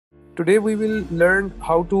Today we will learn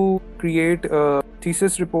how to create a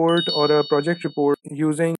thesis report or a project report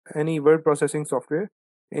using any word processing software.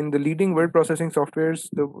 In the leading word processing softwares,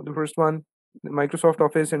 the first one, Microsoft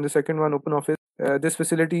Office, and the second one, OpenOffice, this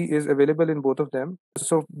facility is available in both of them.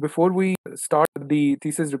 So before we start the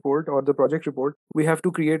thesis report or the project report, we have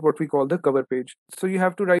to create what we call the cover page. So you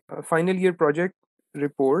have to write a final year project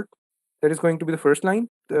report. That is going to be the first line.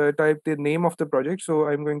 Type the name of the project. So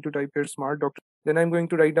I'm going to type here smart doctor. Then I'm going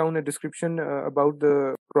to write down a description about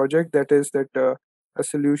the project, that is that a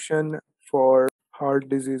solution for heart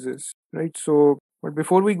diseases, right? So but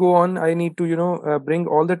before we go on, I need to bring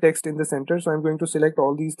all the text in the center. So I'm going to select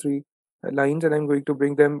all these three lines, and I'm going to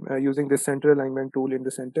bring them using this center alignment tool in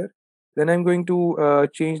the center. Then I'm going to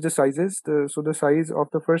change the sizes. So the size of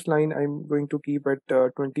the first line I'm going to keep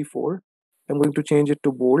at 24. I'm going to change it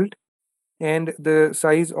to bold, and the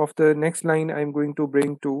size of the next line I'm going to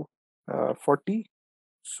bring to 40.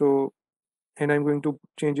 So, and I'm going to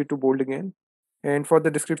change it to bold again. And for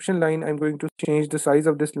the description line, I'm going to change the size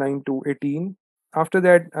of this line to 18. After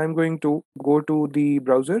that, I'm going to go to the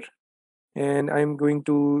browser, and I'm going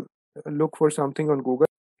to look for something on Google,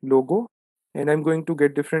 logo, and I'm going to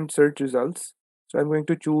get different search results. So I'm going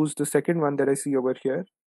to choose the second one that I see over here.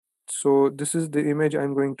 So this is the image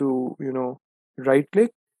I'm going to right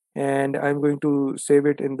click, and I'm going to save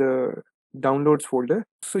it in the downloads folder.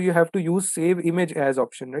 So you have to use save image as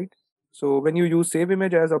option, right? So when you use save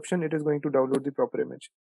image as option, it is going to download the proper image.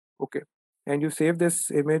 Okay, and you save this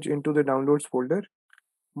image into the downloads folder.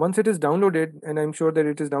 Once it is downloaded, and I'm sure that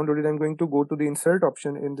it is downloaded, I'm going to go to the insert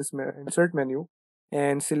option in this insert menu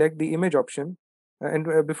and select the image option.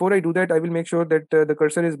 And before I do that, I will make sure that the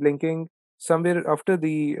cursor is blinking somewhere after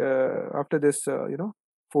the after this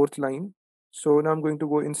fourth line. So now I'm going to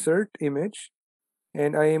go insert image,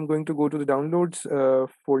 and I am going to go to the downloads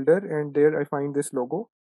folder, and there I find this logo.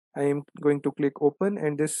 I am going to click open,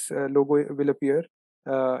 and this logo will appear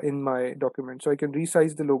in my document. So I can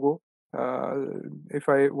resize the logo uh, if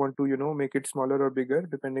I want to make it smaller or bigger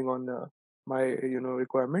depending on my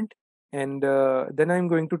requirement. And then I'm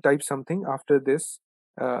going to type something after this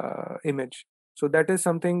image. So that is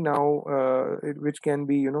something now which can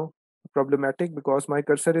be problematic, because my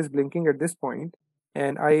cursor is blinking at this point,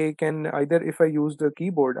 and I can either, if I use the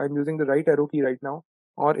keyboard, I'm using the right arrow key right now,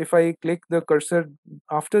 or if I click the cursor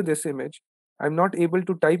after this image, I'm not able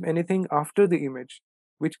to type anything after the image,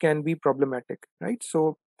 which can be problematic, right?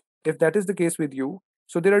 So if that is the case with you,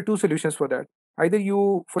 so there are two solutions for that. Either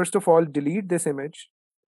you first of all delete this image.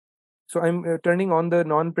 So I'm turning on the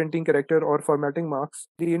non-printing character or formatting marks.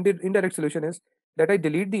 The indirect solution is that I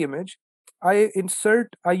delete the image, I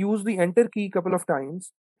use the enter key couple of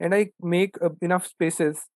times, and I make enough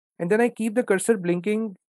spaces, and then I keep the cursor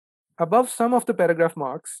blinking above some of the paragraph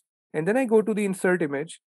marks, and then I go to the insert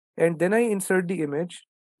image, and then I insert the image.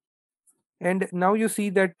 And now you see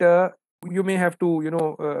that you may have to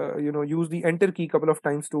use the enter key couple of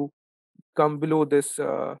times to come below this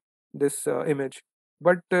image.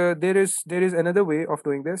 But there is another way of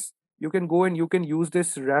doing this. You can go and you can use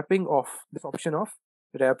this wrapping off, this option of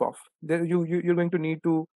wrap off. There you're going to need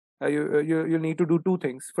to you'll need to do two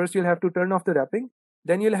things. First, you'll have to turn off the wrapping.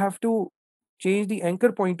 Then you'll have to change the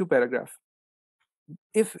anchor point to paragraph.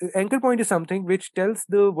 If anchor point is something which tells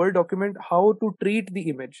the Word document how to treat the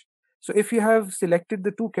image. So if you have selected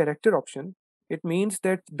the two character option, it means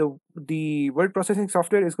that the word processing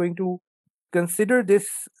software is going to consider this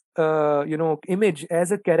image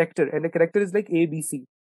as a character, and a character is like A, B, C.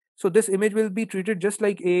 So this image will be treated just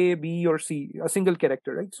like A, B, or C, a single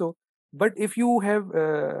character, right? So but if you have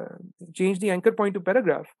changed the anchor point to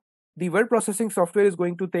paragraph, the word processing software is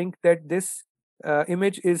going to think that this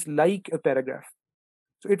image is like a paragraph.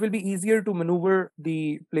 So it will be easier to maneuver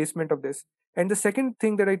the placement of this. And the second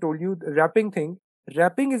thing that I told you, the wrapping thing,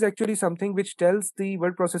 wrapping is actually something which tells the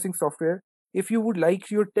word processing software if you would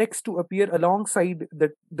like your text to appear alongside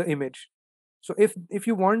the image. So if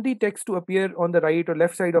you want the text to appear on the right or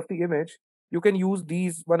left side of the image, you can use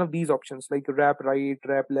one of these options, like wrap right,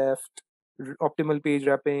 wrap left, optimal page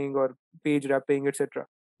wrapping, or page wrapping, etc.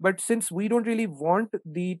 But since we don't really want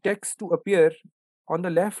the text to appear on the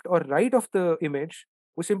left or right of the image,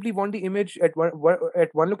 we simply want the image at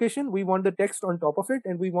one location. We want the text on top of it,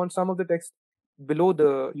 and we want some of the text below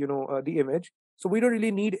the image. So we don't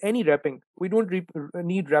really need any wrapping. We don't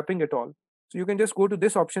need wrapping at all. So you can just go to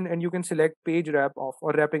this option, and you can select page wrap off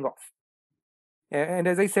or wrapping off. And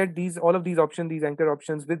as I said, all of these options, these anchor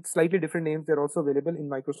options with slightly different names, they're also available in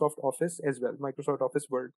Microsoft Office as well, Microsoft Office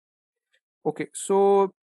Word. Okay,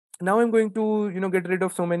 so now I'm going to get rid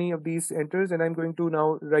of so many of these enters, and I'm going to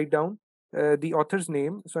now write down the author's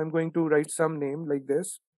name. So I'm going to write some name like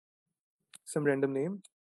this. some random name,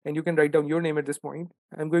 and you can write down your name at this point.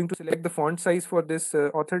 I'm going to select the font size for this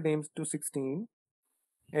author names to 16,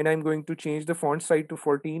 and I'm going to change the font size to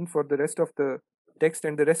 14 for the rest of the text,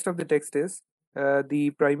 and the rest of the text is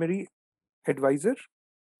the primary advisor.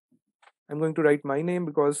 I'm going to write my name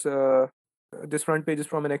because this front page is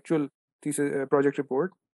from an actual thesis project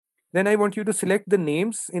report. Then I want you to select the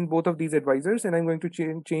names in both of these advisors, and I'm going to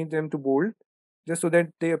change them to bold, just so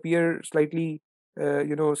that they appear slightly,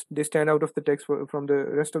 they stand out of the text from the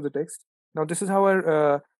rest of the text. Now this is how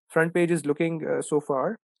our front page is looking so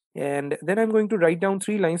far. And then I'm going to write down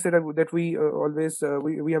 3 lines that we always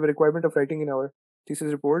we have a requirement of writing in our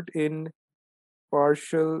thesis report: in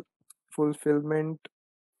partial fulfillment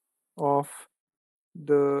of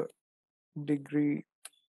the degree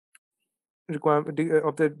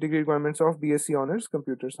degree requirements of BSc Honors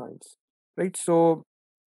Computer Science. Right. So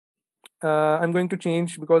I'm going to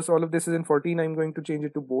change, because all of this is in 14. I'm going to change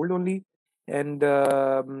it to bold only, and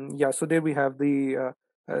yeah. So there we have the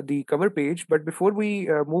cover page. But before we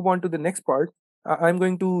move on to the next part, I'm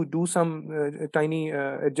going to do some tiny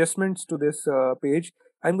adjustments to this page.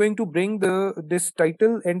 I'm going to bring the this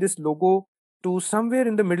title and this logo to somewhere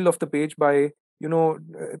in the middle of the page by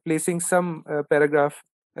placing some paragraph,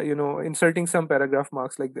 inserting some paragraph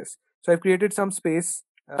marks like this. So I've created some space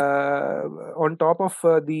on top of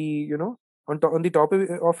the on the top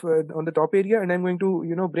of on the top area, and I'm going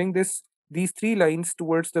to bring these 3 lines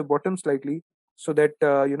towards the bottom slightly, so that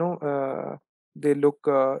they look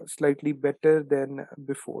slightly better than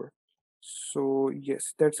before. So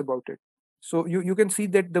yes, that's about it. So you can see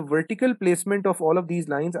that the vertical placement of all of these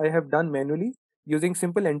lines I have done manually using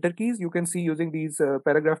simple enter keys. You can see using these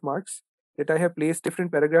paragraph marks that I have placed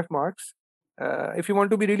different paragraph marks. If you want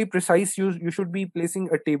to be really precise, you should be placing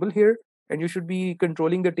a table here, and you should be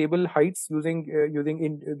controlling the table heights using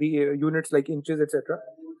in the units like inches, etc.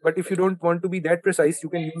 But if you don't want to be that precise, you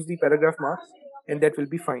can use the paragraph marks, and that will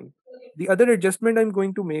be fine. The other adjustment I'm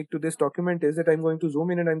going to make to this document is that I'm going to zoom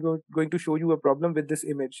in, and I'm going to show you a problem with this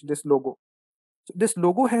image, this logo. So this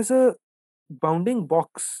logo has a bounding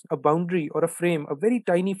box, a boundary or a frame, a very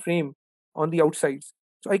tiny frame on the outsides.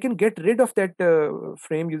 So I can get rid of that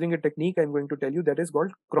frame using a technique I'm going to tell you, that is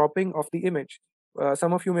called cropping of the image.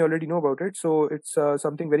 Some of you may already know about it. So it's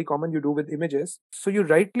something very common you do with images. So you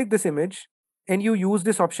right click this image and you use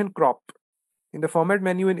this option crop. In the format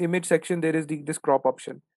menu in image section, there is this crop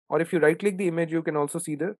option. Or if you right click the image, you can also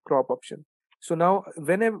see the crop option. So now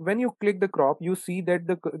when you click the crop, you see that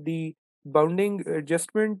the bounding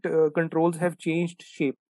adjustment controls have changed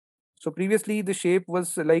shape. So previously the shape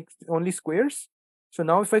was like only squares. So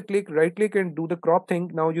now if I right click and do the crop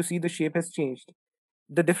thing, now you see the shape has changed.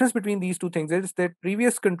 The difference between these two things is that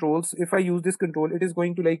previous controls, if I use this control, it is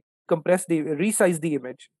going to like resize the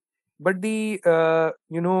image. But the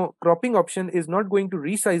cropping option is not going to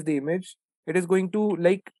resize the image. It is going to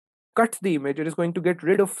like cut the image. It is going to get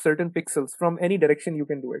rid of certain pixels from any direction. You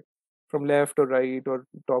can do it from left or right or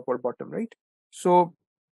top or bottom, right? So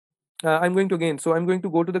I'm going to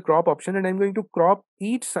go to the crop option, and I'm going to crop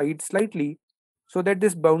each side slightly, so that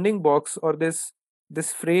this bounding box or this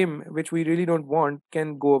frame which we really don't want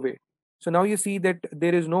can go away. So now you see that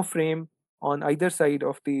there is no frame on either side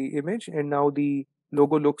of the image, and now the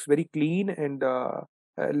logo looks very clean. And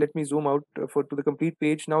let me zoom out for to the complete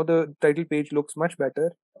page. Now the title page looks much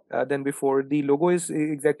better than before. The logo is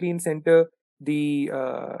exactly in center. The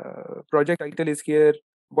project title is here.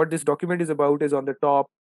 What this document is about is on the top.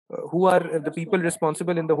 Who are the people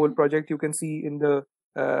responsible in the whole project, you can see in the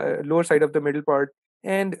lower side of the middle part,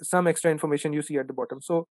 and some extra information you see at the bottom.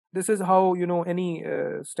 So this is how any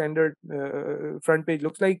standard front page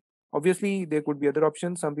looks like. Obviously there could be other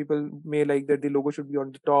options. Some people may like that the logo should be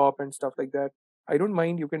on the top and stuff like that. I don't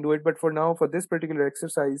mind, you can do it, but for now, for this particular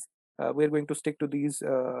exercise, we're going to stick to these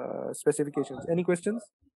specifications. Any questions?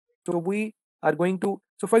 So we are going to,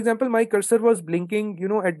 so for example, my cursor was blinking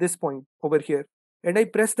at this point over here, and I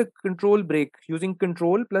press the control break using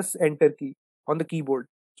control plus enter key on the keyboard.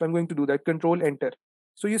 So I'm going to do that, control enter.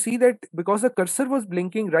 So you see that because the cursor was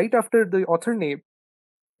blinking right after the author name,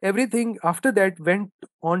 everything after that went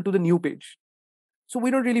on to the new page. So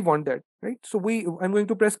we don't really want that, right? So I'm going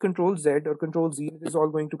to press Control Z or Control Z. It is all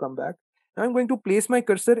going to come back. Now I'm going to place my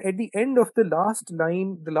cursor at the end of the last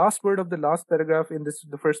line, the last word of the last paragraph in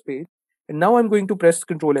the first page. And now I'm going to press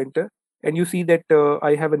Control Enter, and you see that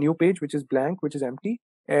I have a new page which is blank, which is empty,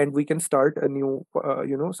 and we can start a new,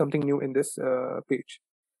 something new in this page.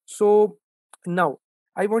 So now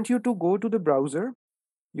I want you to go to the browser,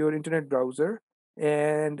 your internet browser,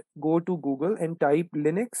 and go to Google and type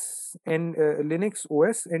Linux and Linux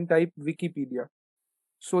OS and type Wikipedia.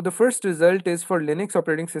 So the first result is for Linux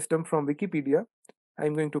operating system from Wikipedia.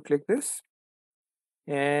 I'm going to click this,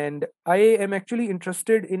 and I am actually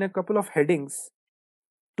interested in a couple of headings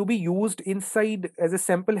to be used inside as a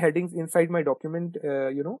sample headings inside my document.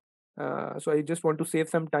 So I just want to save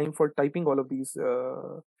some time for typing all of these.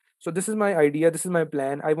 So this is my idea, this is my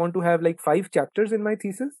plan. I want to have like 5 chapters in my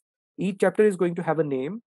thesis. Each chapter is going to have a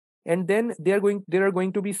name, and then there are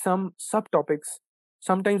going to be some subtopics.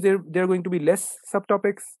 Sometimes there are going to be less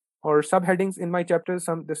subtopics or subheadings in my chapters.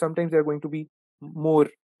 Sometimes there are going to be more.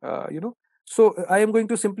 So I am going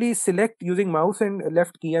to simply select using mouse and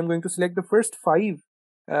left key. I'm going to select the first 5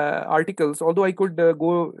 articles, although I could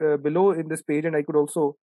go below in this page, and I could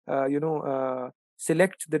also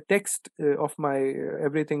select the text of my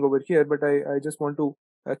everything over here, but I just want to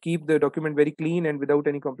keep the document very clean and without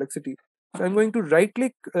any complexity. So I'm going to right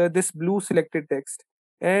click this blue selected text,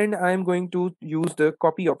 and I'm going to use the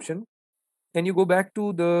copy option, and you go back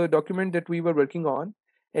to the document that we were working on.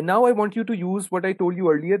 And now I want you to use what I told you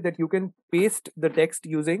earlier, that you can paste the text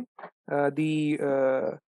using the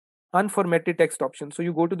unformatted text option. So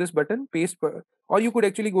you go to this button, paste, or you could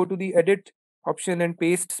actually go to the edit option and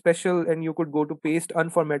paste special, and you could go to paste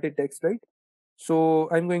unformatted text, right? So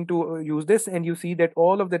I'm going to use this, and you see that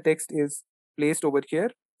all of the text is placed over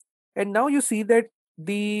here. And now you see that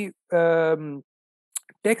the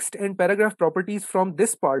text and paragraph properties from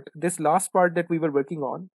this part, this last part that we were working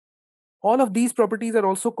on, all of these properties are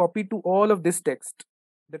also copied to all of this text,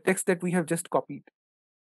 the text that we have just copied.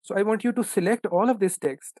 So I want you to select all of this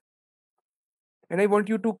text, and I want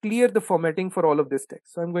you to clear the formatting for all of this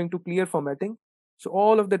text. So I'm going to clear formatting. So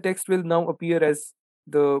all of the text will now appear as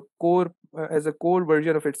the core, as a core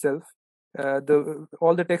version of itself, the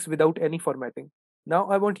all the text without any formatting.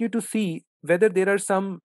 Now I want you to see whether there are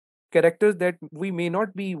some characters that we may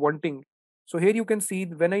not be wanting. So here you can see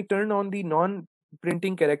when I turn on the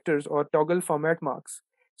non-printing characters or toggle format marks.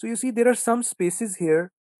 So you see there are some spaces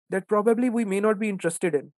here that probably we may not be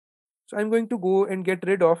interested in. So I'm going to go and get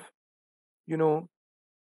rid of, you know,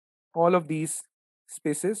 all of these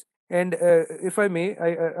spaces. And if I may,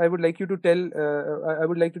 I would like you to tell, I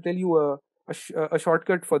would like to tell you a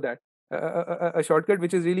shortcut for that. A shortcut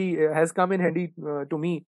which is really has come in handy to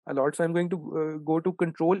me a lot. So I'm going to go to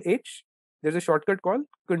Control H. There's a shortcut called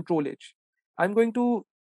Control H. I'm going to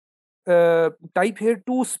type here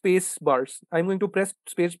 2 space bars. I'm going to press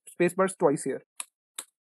space bars twice here.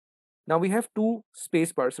 Now we have 2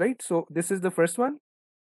 space bars, right? So this is the first one,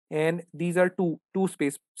 and these are two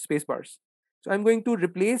space bars. So I'm going to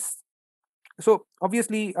replace. So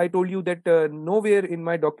obviously I told you that nowhere in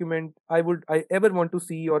my document I ever want to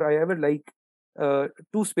see, or I ever like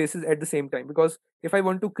 2 spaces at the same time, because if I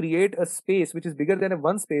want to create a space which is bigger than a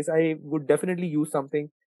 1 space, I would definitely use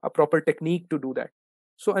something, a proper technique to do that.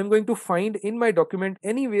 So I'm going to find in my document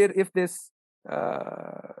anywhere if this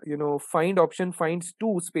find option finds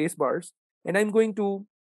 2 space bars, and I'm going to,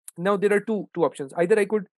 now there are two options. Either I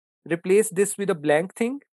could replace this with a blank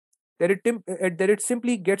thing, that it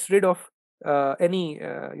simply gets rid of any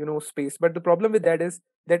space. But the problem with that is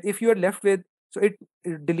that if you are left with, so it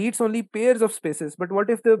deletes only pairs of spaces. But what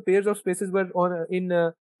if the pairs of spaces were on in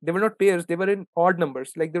they were not pairs, they were in odd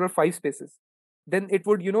numbers, like there were 5 spaces? Then it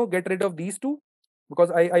would get rid of these two, because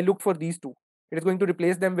I looked for these two. It is going to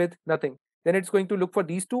replace them with nothing. Then it's going to look for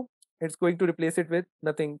these two. It's going to replace it with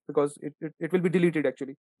nothing, because it will be deleted.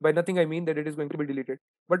 Actually, by nothing I mean that it is going to be deleted.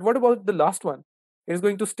 But what about the last one? It is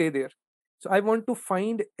going to stay there. So I want to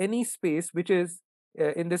find any space which is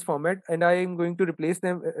in this format, and I am going to replace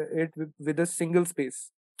it with a single space.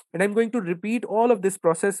 And I'm going to repeat all of this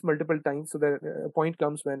process multiple times, so that a point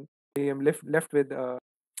comes when I am left with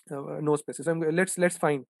no spaces. Let's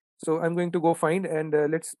find. So I'm going to go find, and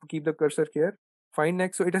let's keep the cursor here. Find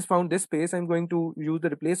next. So it has found this space. I'm going to use the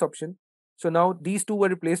replace option. So now these two were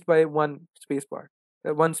replaced by one space bar,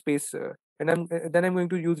 one space, and then I'm going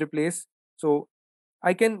to use replace. So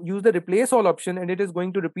I can use the replace all option, and it is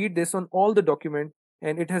going to repeat this on all the document,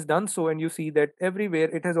 and it has done so. And you see that everywhere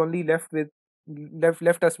it has only left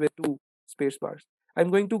us with 2 space bars. I'm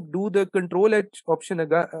going to do the Control H option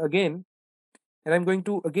again, and I'm going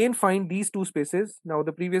to again find these 2 spaces. Now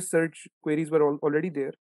the previous search queries were already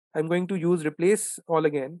there. I'm going to use replace all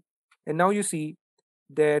again, and now you see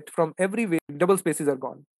that from everywhere double spaces are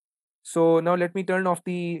gone. So now let me turn off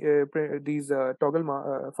these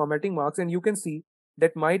toggle formatting marks, and you can see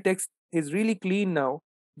that my text is really clean now.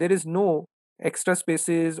 There is no extra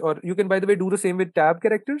spaces, or you can, by the way, do the same with tab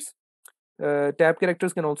characters. Tab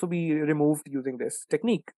characters can also be removed using this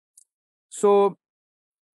technique. So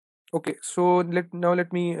okay, so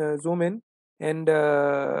let me zoom in, and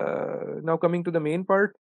now coming to the main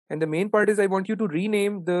part. And the main part is I want you to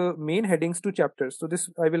rename the main headings to chapters. So this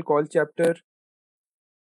I will call chapter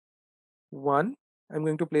 1. I'm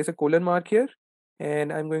going to place a colon mark here,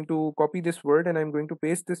 and I'm going to copy this word and I'm going to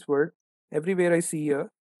paste this word everywhere I see a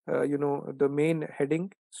the main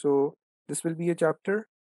heading. So this will be a chapter,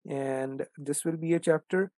 and this will be a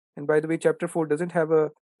chapter. And by the way, chapter 4 doesn't have a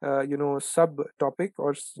sub topic,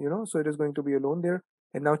 or so it is going to be alone there.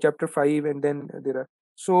 And now chapter 5, and then there are,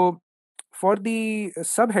 so for the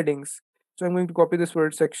subheadings, so I'm going to copy this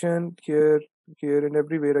word section here, here, and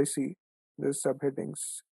everywhere I see the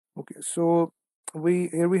subheadings. Okay, so we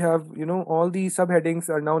have, all the subheadings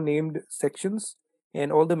are now named sections,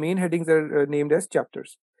 and all the main headings are named as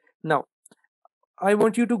chapters. Now I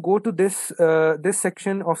want you to go to this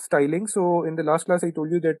section of styling. So in the last class, I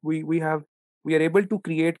told you that we are able to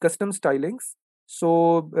create custom stylings.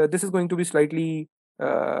 So this is going to be slightly,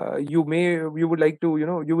 you would like to,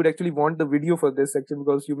 you would actually want the video for this section,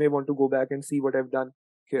 because you may want to go back and see what I've done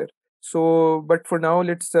here. So but for now,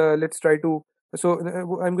 let's try to. So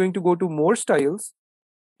I'm going to go to more styles,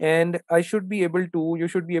 and you should be able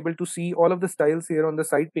to see all of the styles here on the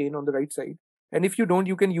side pane on the right side. And if you don't,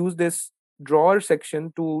 you can use this drawer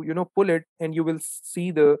section to pull it, and you will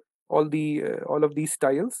see the all of these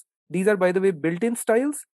styles. These are, by the way, built-in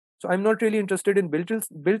styles. So I'm not really interested in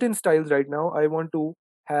built-in styles right now. I want to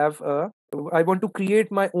create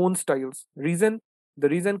my own styles. The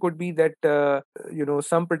reason could be that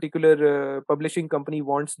some particular publishing company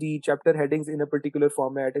wants the chapter headings in a particular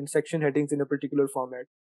format and section headings in a particular format,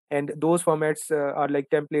 and those formats are like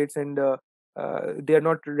templates, and they are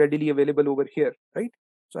not readily available over here, right?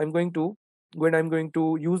 So I'm going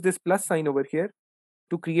to use this plus sign over here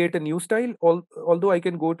to create a new style. Although I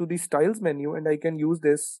can go to the styles menu, and I can use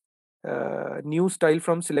this new style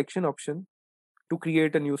from selection option to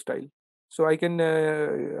create a new style. So I can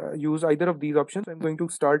use either of these options. I'm going to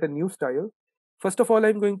start a new style. First of all,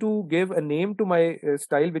 I'm going to give a name to my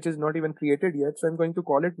style, which is not even created yet. So I'm going to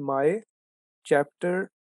call it my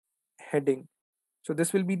chapter heading. So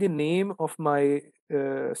this will be the name of my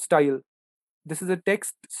style. This is a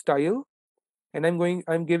text style, and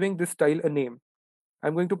I'm giving this style a name.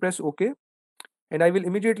 I'm going to press OK, and I will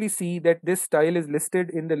immediately see that this style is listed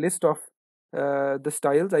in the list of the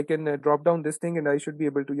styles. I can drop down this thing, and I should be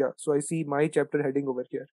able to, yeah. So I see my chapter heading over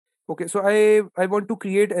here. Okay, so I want to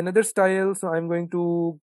create another style. So I'm going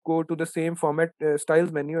to go to the same format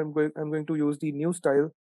styles menu. I'm going to use the new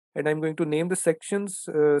style, and I'm going to name the sections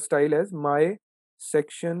style as my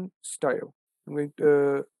section style. I'm going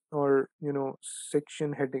to or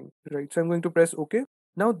section heading, right? So I'm going to press OK.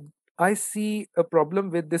 Now I see a problem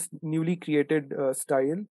with this newly created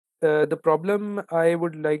style. The problem I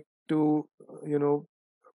would like to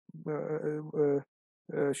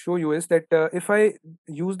show you is that if I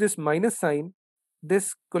use this minus sign,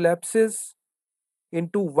 this collapses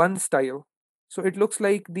into one style. So it looks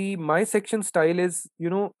like the my section style is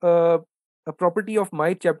a property of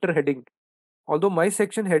my chapter heading. Although my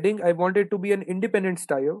section heading, I want it to be an independent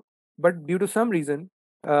style, but due to some reason,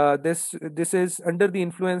 this is under the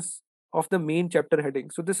influence of the main chapter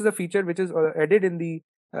heading. So this is a feature which is added in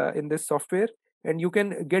this software, and you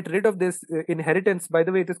can get rid of this inheritance. By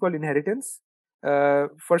the way, it is called inheritance.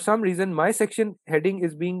 For some reason, my section heading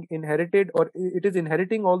is being inherited, or it is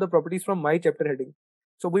inheriting all the properties from my chapter heading.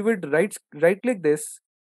 So we will right click this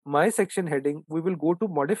my section heading. We will go to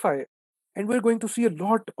modify, and we're going to see a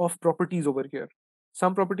lot of properties over here.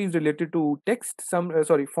 Some properties related to text, some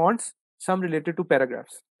fonts, some related to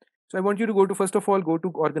paragraphs. So I want you to go to, first of all, go to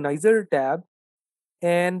organizer tab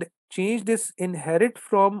and change this inherit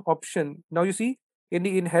from option. Now you see in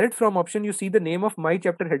the inherit from option, you see the name of my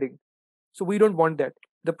chapter heading. So we don't want that.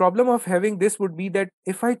 The problem of having this would be that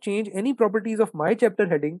if I change any properties of my chapter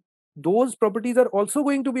heading, those properties are also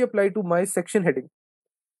going to be applied to my section heading,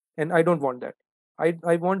 and I don't want that.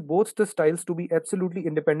 I want both the styles to be absolutely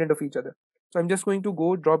independent of each other. So I'm just going to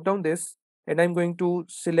go drop down this, and I'm going to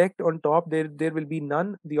select on top, there will be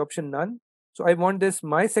none, the option none. So I want this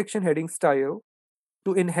my section heading style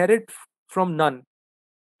to inherit from none,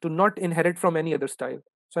 to not inherit from any other style.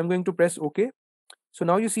 So I'm going to press OK. So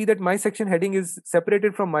now you see that my section heading is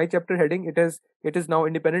separated from my chapter heading. It is now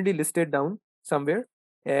independently listed down somewhere.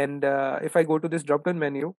 And if I go to this drop down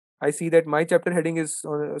menu, I see that my chapter heading is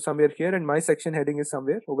somewhere here, and my section heading is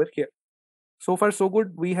somewhere over here. So far so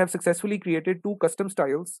good. We have successfully created two custom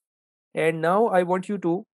styles. And now I want you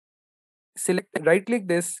to right click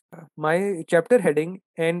this my chapter heading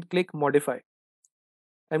and click modify.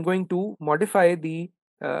 I'm going to modify the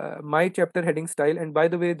my chapter heading style. And by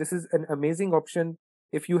the way, this is an amazing option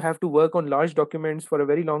if you have to work on large documents for a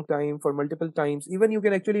very long time, for multiple times. Even you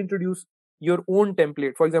can actually introduce your own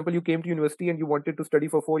template. For example, you came to university and you wanted to study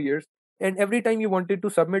for 4 years, and every time you wanted to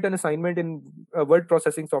submit an assignment in word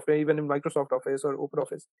processing software, even in Microsoft Office or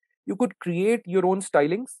OpenOffice, you could create your own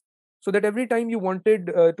stylings, so that every time you wanted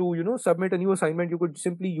to submit a new assignment, you could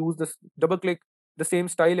simply use this, double click the same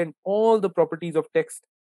style, and all the properties of text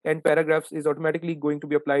and paragraphs is automatically going to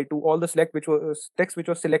be applied to all the select which was text which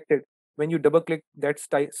was selected when you double click that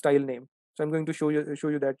style name. So I'm going to show you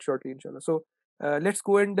that shortly, inshallah. So let's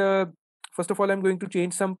go and first of all, I'm going to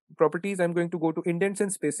change some properties. I'm going to go to indents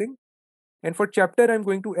and spacing, and for chapter I'm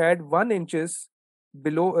going to add 1 inches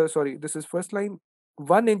below, sorry, this is first line,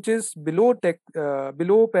 1 inches below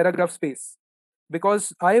below paragraph space,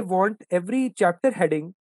 because I want every chapter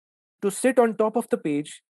heading to sit on top of the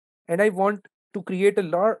page, and I want to create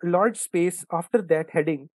a large space after that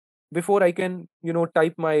heading before I can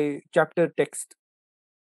type my chapter text.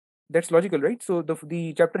 That's logical, right? So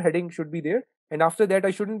the chapter heading should be there, and after that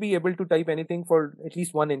I shouldn't be able to type anything for at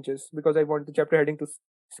least 1 inches, because I want the chapter heading to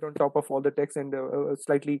sit on top of all the text and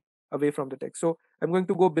slightly away from the text. So I'm going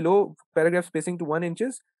to go below paragraph spacing to 1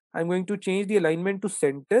 inches. I'm going to change the alignment to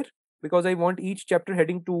center, because I want each chapter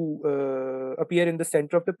heading to appear in the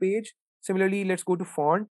center of the page. Similarly, let's go to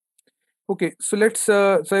font. Okay, so let's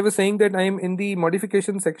so I was saying that I am in the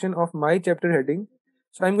modification section of my chapter heading.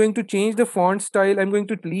 So I'm going to change the font style. I'm going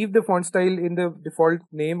to leave the font style in the default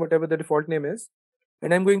name, whatever the default name is,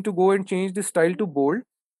 and I'm going to go and change the style to bold,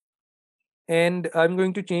 and I'm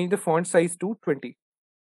going to change the font size to 20.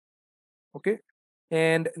 Okay,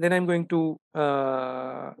 and then I'm going to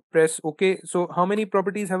press OK. So how many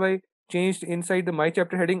properties have I changed inside the my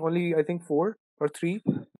chapter heading? Only I think 4 or 3.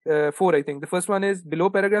 4, I think. The first one is below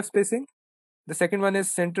paragraph spacing. The second one is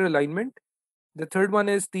center alignment. The third one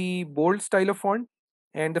is the bold style of font,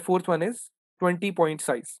 and the fourth one is 20-point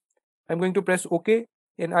size. I'm going to press OK,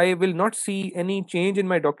 and I will not see any change in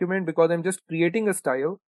my document because I'm just creating a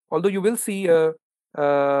style. Although you will see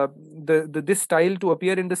this style to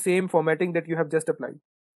appear in the same formatting that you have just applied.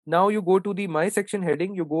 Now you go to the My Section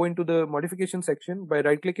heading, you go into the modification section by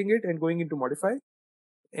right clicking it and going into modify,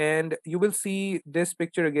 and you will see this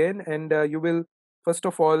picture again, and you will first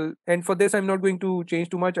of all, and for this I'm not going to change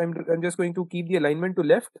too much. I'm just going to keep the alignment to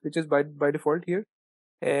left, which is by default here,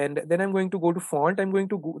 and then I'm going to go to font. I'm going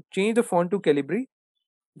to change the font to Calibri.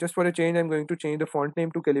 Just for a change, I'm going to change the font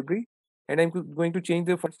name to Calibri, and I'm going to change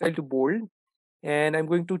the font style to bold, and I'm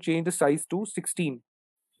going to change the size to 16.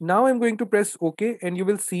 Now I'm going to press OK, and you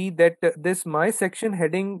will see that this My Section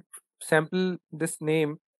heading sample, this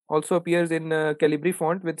name also appears in Calibri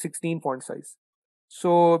font with 16 font size.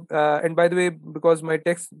 So, and by the way, because my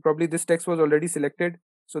text, probably this text was already selected,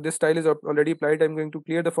 so this style is already applied, I'm going to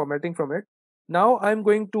clear the formatting from it. Now I'm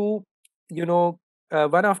going to,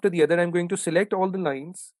 one after the other, I'm going to select all the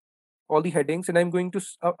lines, all the headings, and I'm going to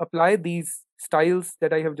apply these styles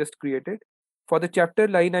that I have just created. For the chapter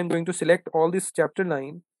line, I'm going to select all this chapter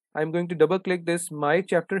line. I'm going to double click this My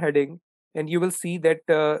Chapter heading, and you will see that,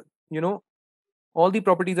 all the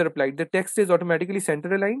properties are applied. The text is automatically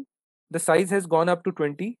center aligned. The size has gone up to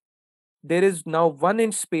 20. There is now 1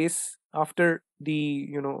 inch space after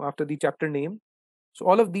after the chapter name. So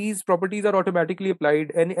all of these properties are automatically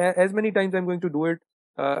applied, and as many times I'm going to do it,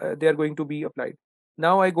 they are going to be applied.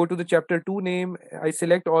 Now I go to the chapter 2 name. I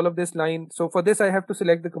select all of this line. So for this, I have to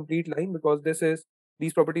select the complete line, because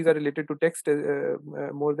these properties are related to text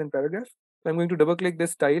more than paragraph. So I'm going to double click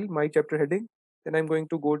this style, My Chapter heading. Then I'm going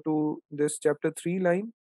to go to this chapter 3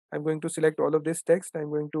 line. I'm going to select all of this text. I'm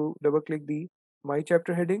going to double click the My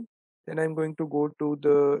Chapter heading. Then I'm going to go to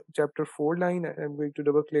the chapter 4 line. I'm going to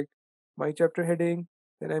double click My Chapter heading.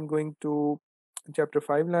 Then I'm going to chapter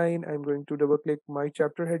 5 line. I'm going to double click My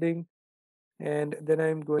Chapter heading, and then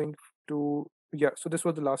I'm going to, yeah, so this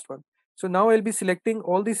was the last one. So now I'll be selecting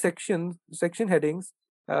all these section headings,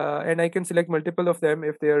 and I can select multiple of them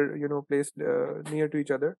if they are placed near to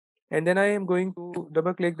each other. And then I am going to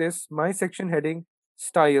double click this My Section heading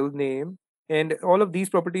style name, and all of these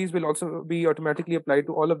properties will also be automatically applied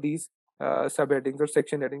to all of these subheadings or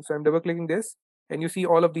section headings. So I'm double clicking this, and you see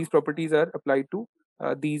all of these properties are applied to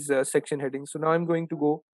these section headings. So now I'm going to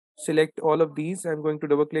go select all of these. I'm going to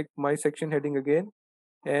double click My Section heading again,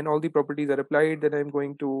 and all the properties are applied. Then I'm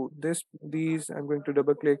going to these, I'm going to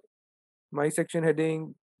double click My Section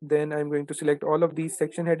heading. Then I'm going to select all of these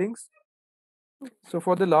section headings. So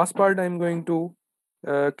for the last part, I'm going to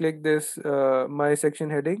click this My Section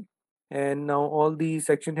heading, and now all the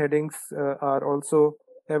section headings have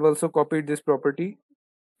also copied this property.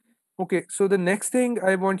 Okay, so the next thing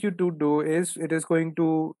I want you to do is, it is going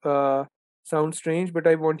to sound strange, but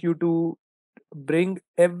I want you to bring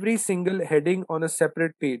every single heading on a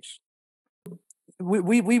separate page.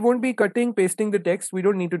 we won't be cutting, pasting the text. We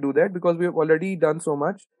don't need to do that because we have already done so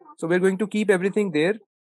much. So we're going to keep everything there.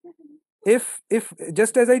 If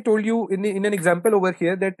just as I told you in an example over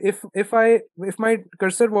here, that if my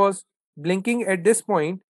cursor was blinking at this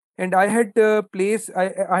point and I had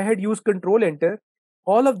I had used control enter,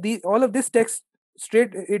 all of this text straight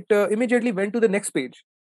it immediately went to the next page.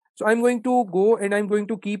 So I'm going to go and I'm going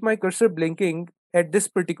to keep my cursor blinking at this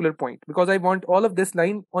particular point because I want all of this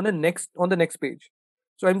line on the next page.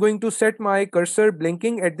 So I'm going to set my cursor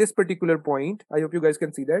blinking at this particular point. I hope you guys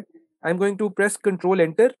can see that. I'm going to press control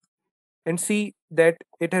enter and see that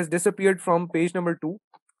it has disappeared from page number 2.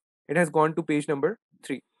 It has gone to page number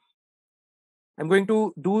 3. I'm going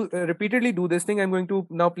to do repeatedly do this thing. I'm going to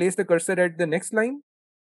now place the cursor at the next line,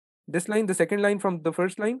 this line, the second line from the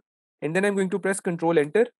first line, and then I'm going to press control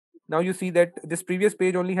enter. Now you see that this previous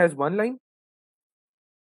page only has one line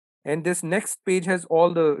and this next page has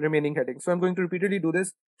all the remaining headings. So I'm going to repeatedly do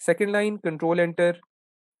this. Second line, control enter,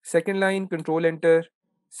 second line, control enter,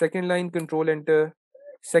 second line, control enter.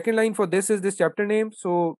 Second line for this is this chapter name.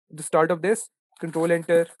 So the start of this, control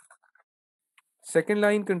enter. Second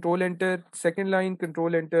line, control enter, second line,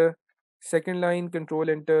 control enter, second line, control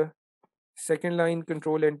enter, second line,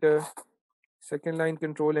 control enter, second line,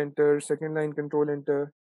 control enter, second line, control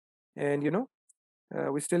enter. And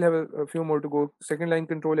we still have a few more to go. Second line,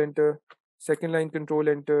 control enter, second line, control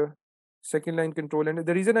enter, second line, control enter.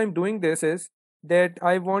 The reason I'm doing this is that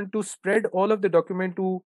I want to spread all of the document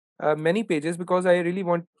to many pages because I really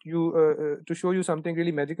want you to show you something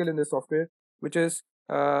really magical in the software, which is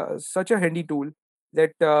such a handy tool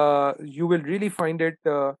that you will really find it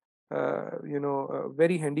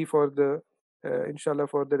very handy for the inshallah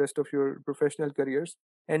for the rest of your professional careers.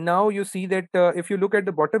 And now you see that if you look at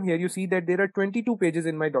the bottom here, you see that there are 22 pages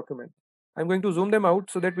in my document. I'm going to zoom them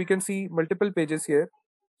out so that we can see multiple pages here.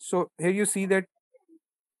 So here you see that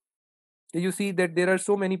there are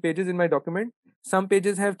so many pages in my document. Some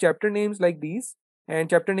pages have chapter names like these, and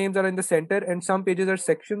chapter names are in the center, and some pages are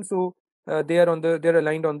sections, so they're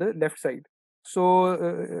aligned on the left side. So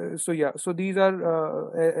these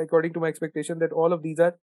are according to my expectation that all of these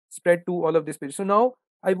are spread to all of these pages. So now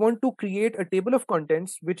I want to create a table of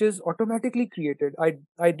contents which is automatically created.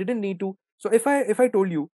 I didn't need to. So if I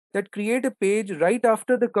told you that create a page right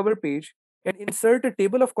after the cover page and insert a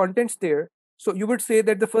table of contents there, so you would say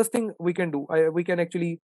that the first thing we can do, we can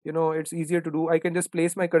actually, it's easier to do. I can just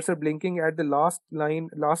place my cursor blinking at the last line,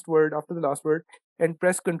 last word, after the last word, and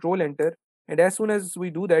press control enter. And as soon as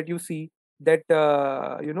we do that, you see that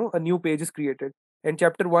a new page is created and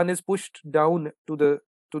chapter 1 is pushed down to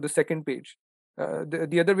the second page.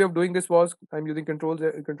 The other way of doing this was I'm using control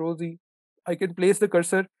Z. I can place the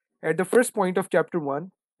cursor at the first point of chapter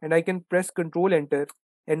 1 and I can press control enter,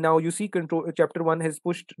 and now you see control chapter 1 has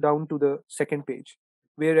pushed down to the second page,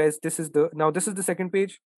 whereas this is the second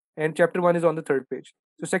page and chapter 1 is on the third page.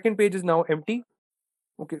 So second page is now empty.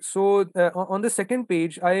 Okay, so on the second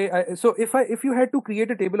page, so if you had to create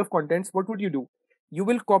a table of contents, what would you do? You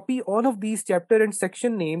will copy all of these chapter and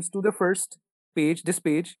section names to the first page, this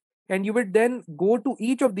page, and you would then go to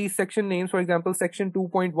each of these section names. For example, section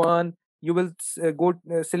 2.1, you will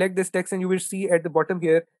select this text and you will see at the bottom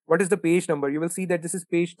here what is the page number. You will see that this is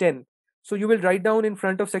page 10. So you will write down in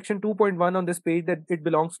front of section 2.1 on this page that it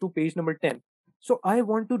belongs to page number 10. So I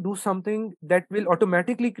want to do something that will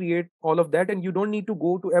automatically create all of that, and you don't need to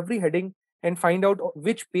go to every heading and find out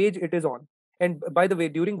which page it is on. And by the way,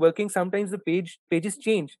 during working, sometimes the pages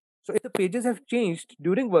change. So if the pages have changed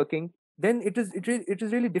during working, then it is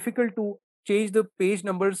really difficult to change the page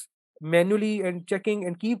numbers manually and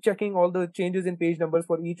keep checking all the changes in page numbers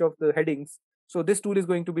for each of the headings. So this tool is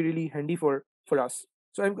going to be really handy for us.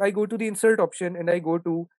 So I go to the insert option and I go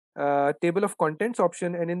to table of contents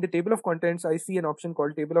option, and in the table of contents I see an option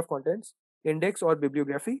called table of contents, index or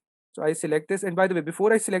bibliography. So I select this, and by the way,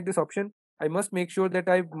 before I select this option, I must make sure that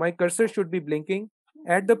my cursor should be blinking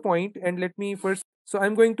at the point. And let me first, so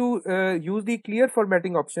I'm going to use the clear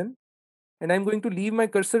formatting option, and I'm going to leave my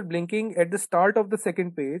cursor blinking at the start of the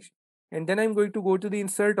second page, and then I'm going to go to the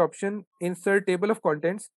insert option, insert table of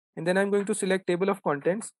contents, and then I'm going to select table of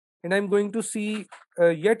contents, and I'm going to see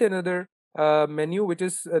yet another menu, which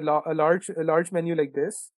is a large menu like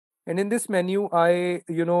this. And in this menu I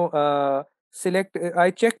select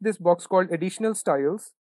I check this box called additional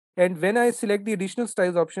styles, and when I select the additional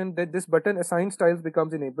styles option, that this button assign styles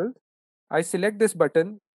becomes enabled. I select this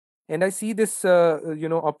button and I see this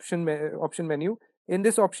option menu. In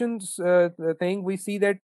this options thing, we see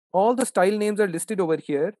that all the style names are listed over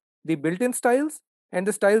here, the built-in styles and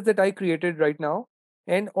the styles that I created right now,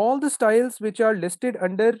 and all the styles which are listed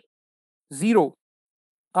under 0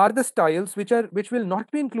 are the styles which will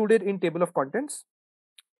not be included in table of contents,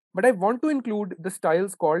 but I want to include the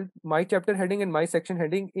styles called my chapter heading and my section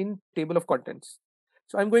heading in table of contents.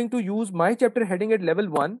 So I'm going to use my chapter heading at level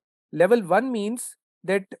 1. Level 1 means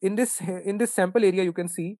that in this sample area you can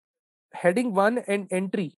see heading 1 and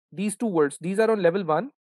entry, these two words, these are on level 1.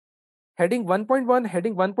 Heading 1.1,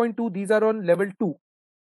 heading 1.2, these are on level 2.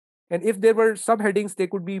 And if there were subheadings, they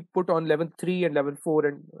could be put on level 3 and level 4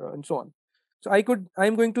 and so on. So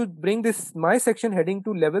I'm going to bring this my section heading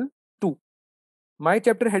to level 2, my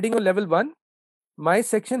chapter heading on level 1, my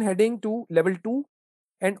section heading to level 2,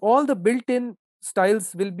 and all the built-in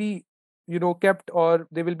styles will be kept, or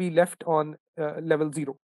they will be left on level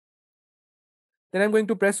 0. Then I'm going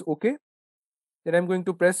to press OK. Then I'm going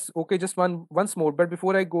to press OK just once more. But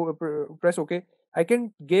before I go press OK, I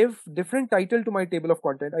can give different title to my table of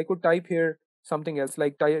content. I could type here something else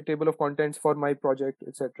like table of contents for my project,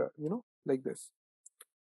 etc. Like this.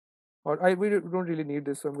 Or we don't really need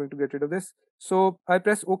this, so I'm going to get rid of this. So I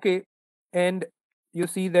press OK, and you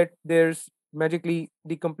see that there's magically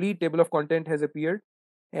the complete table of content has appeared.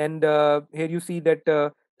 And here you see that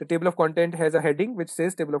the table of content has a heading which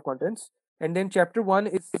says table of contents, and then chapter 1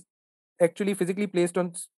 is actually physically placed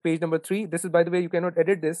on page number 3. This is, by the way, you cannot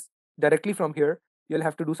edit this directly from here. You'll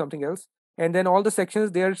have to do something else. And then all the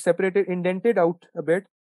sections, they are separated, indented out a bit.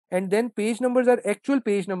 And then page numbers are actual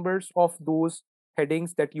page numbers of those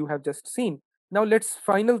headings that you have just seen. Now let's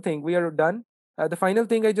final thing. We are done. The final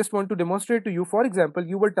thing I just want to demonstrate to you. For example,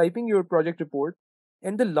 you were typing your project report,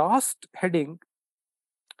 and the last heading,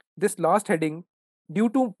 this last heading, due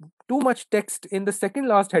to too much text in the second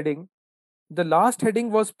last heading, the last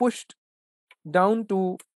heading was pushed down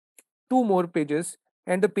to 2 more pages,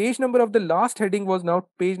 and the page number of the last heading was now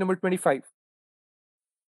page number 25.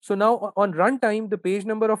 So now on runtime, the page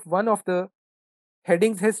number of one of the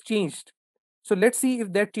headings has changed. So let's see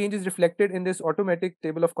if that change is reflected in this automatic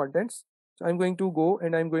table of contents. So I'm going to go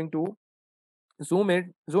and I'm going to zoom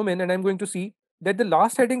in, and I'm going to see that the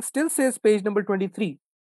last heading still says page number 23.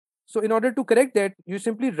 So in order to correct that, you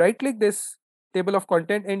simply right click this table of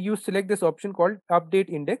content and you select this option called update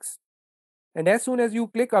index. And as soon as you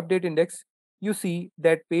click update index, you see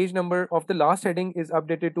that page number of the last heading is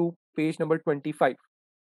updated to page number 25.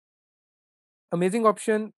 Amazing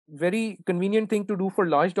option, very convenient thing to do for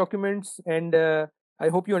large documents. And I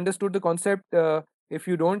hope you understood the concept. If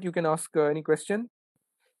you don't, you can ask any question.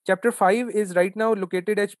 Chapter 5 is right now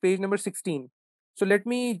located at page number 16. So let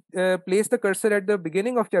me place the cursor at the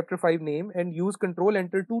beginning of chapter 5 name and use control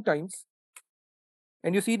enter 2 times.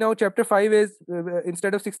 And you see now chapter 5 is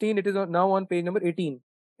instead of 16, it is now on page number 18.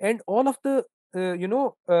 And all of the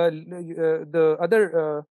the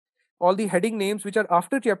other all the heading names which are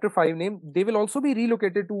after chapter 5 name, they will also be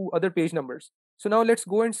relocated to other page numbers. So now let's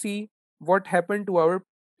go and see what happened to our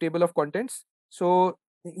table of contents. So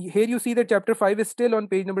here you see that chapter 5 is still on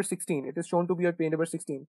page number 16. It is shown to be on page number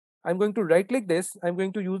 16. I'm going to right click this. I'm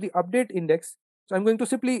going to use the update index. So I'm going to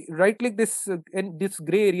simply right click this in this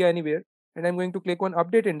gray area anywhere, and I'm going to click on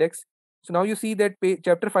update index. So now you see that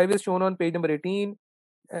chapter 5 is shown on page number 18,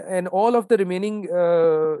 and all of the remaining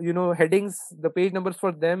headings, the page numbers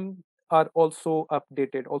for them are also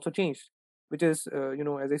updated, also changed, which is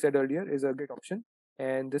as I said earlier, is a great option.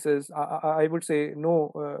 And this is I would say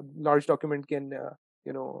no large document can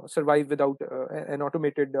survive without an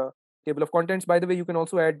automated table of contents. By the way, you can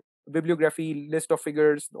also add bibliography, list of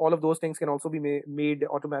figures. All of those things can also be made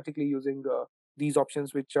automatically using these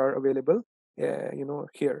options which are available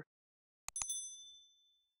here.